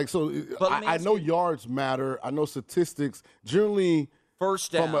 But I know yards matter. I know statistics generally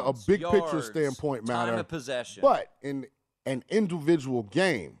first downs, from a big yards, picture standpoint matter. Time of possession. But in an individual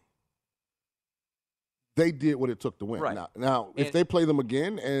game, they did what it took to win. Right. Now, if they play them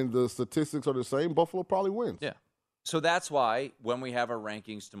again and the statistics are the same, Buffalo probably wins. Yeah. So that's why when we have our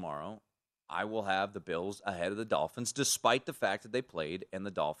rankings tomorrow, I will have the Bills ahead of the Dolphins, despite the fact that they played and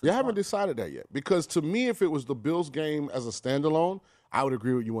the Dolphins You haven't won. decided that yet. Because to me, if it was the Bills game as a standalone, I would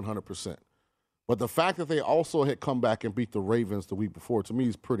agree with you 100%. But the fact that they also had come back and beat the Ravens the week before, to me,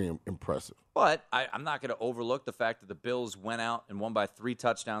 is pretty impressive. But I'm not going to overlook the fact that the Bills went out and won by 3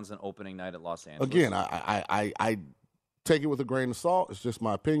 touchdowns on opening night at Los Angeles. Again, I take it with a grain of salt. It's just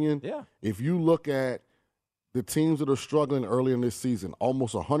my opinion. Yeah. If you look at the teams that are struggling early in this season,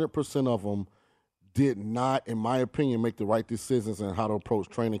 almost 100% of them did not, in my opinion, make the right decisions in how to approach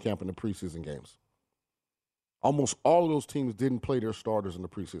training camp in the preseason games. Almost all of those teams didn't play their starters in the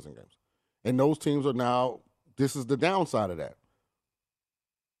preseason games. And those teams are now, this is the downside of that.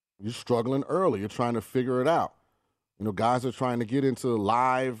 You're struggling early. You're trying to figure it out. You know, guys are trying to get into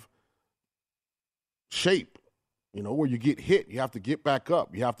live shape, you know, where you get hit, you have to get back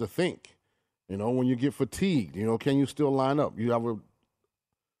up. You have to think. You know, when you get fatigued, you know, can you still line up? You have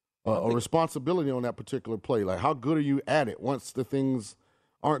a responsibility on that particular play. Like, how good are you at it once the things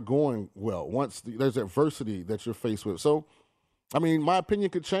aren't going well, once there's adversity that you're faced with? So, I mean, my opinion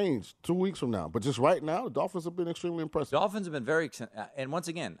could change 2 weeks from now. But just right now, the Dolphins have been extremely impressive. Dolphins have been very – and once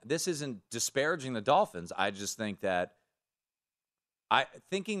again, this isn't disparaging the Dolphins. I just think that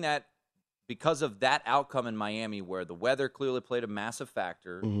thinking that because of that outcome in Miami where the weather clearly played a massive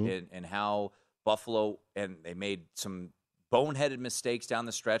factor in how Buffalo – and they made some boneheaded mistakes down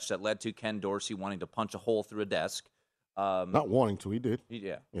the stretch that led to Ken Dorsey wanting to punch a hole through a desk. Not wanting to, he did.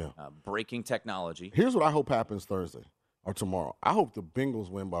 Yeah. Breaking technology. Here's what I hope happens Thursday. Or tomorrow. I hope the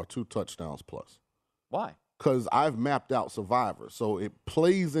Bengals win by 2 touchdowns plus. Why? Because I've mapped out Survivor. So it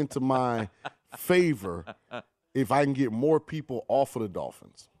plays into my favor if I can get more people off of the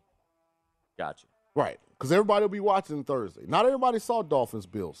Dolphins. Gotcha. Right. Because everybody will be watching Thursday. Not everybody saw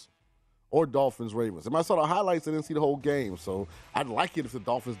Dolphins-Bills or Dolphins-Ravens. If I saw the highlights, I didn't see the whole game. So I'd like it if the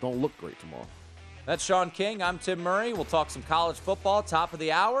Dolphins don't look great tomorrow. That's Sean King. I'm Tim Murray. We'll talk some college football, top of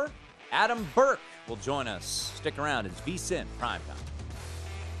the hour. Adam Burke will join us. Stick around. It's VSiN Primetime.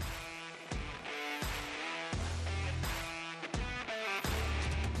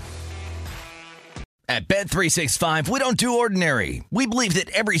 At Bet365, we don't do ordinary. We believe that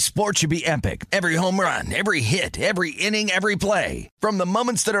every sport should be epic. Every home run, every hit, every inning, every play. From the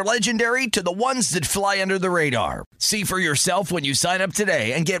moments that are legendary to the ones that fly under the radar. See for yourself when you sign up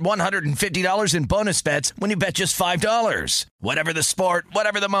today and get $150 in bonus bets when you bet just $5. Whatever the sport,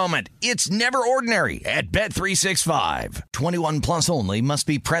 whatever the moment, it's never ordinary at Bet365. 21 plus only. Must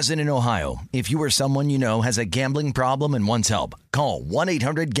be present in Ohio. If you or someone you know has a gambling problem and wants help, call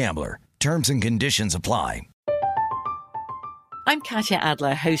 1-800-GAMBLER. Terms and conditions apply. I'm Katya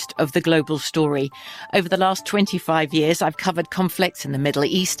Adler, host of The Global Story. Over the last 25 years, I've covered conflicts in the Middle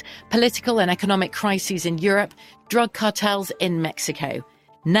East, political and economic crises in Europe, drug cartels in Mexico.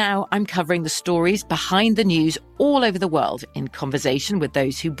 Now I'm covering the stories behind the news all over the world in conversation with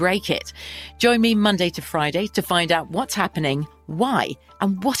those who break it. Join me Monday to Friday to find out what's happening, why,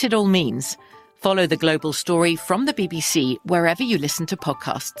 and what it all means. Follow The Global Story from the BBC wherever you listen to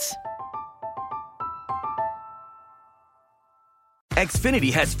podcasts.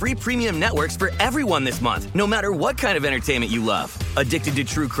 Xfinity has free premium networks for everyone this month, no matter what kind of entertainment you love. Addicted to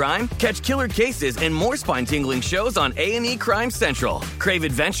true crime? Catch killer cases and more spine-tingling shows on A&E Crime Central. Crave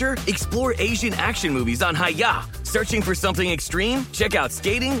adventure? Explore Asian action movies on Hi-YAH. Searching for something extreme? Check out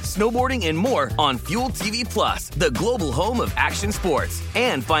skating, snowboarding, and more on Fuel TV Plus, the global home of action sports.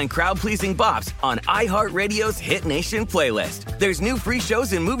 And find crowd-pleasing bops on iHeartRadio's Hit Nation playlist. There's new free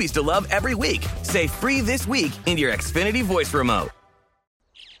shows and movies to love every week. Say free this week in your Xfinity voice remote.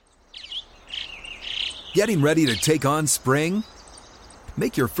 Getting ready to take on spring?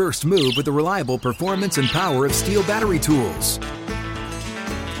 Make your first move with the reliable performance and power of Steel battery tools.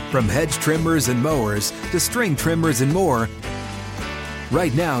 From hedge trimmers and mowers to string trimmers and more,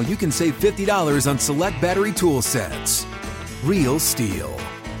 right now you can save $50 on select battery tool sets. Real Steel.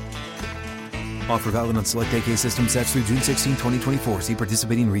 Offer valid on select AK system sets through June 16, 2024. See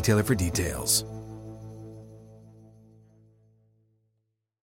participating retailer for details.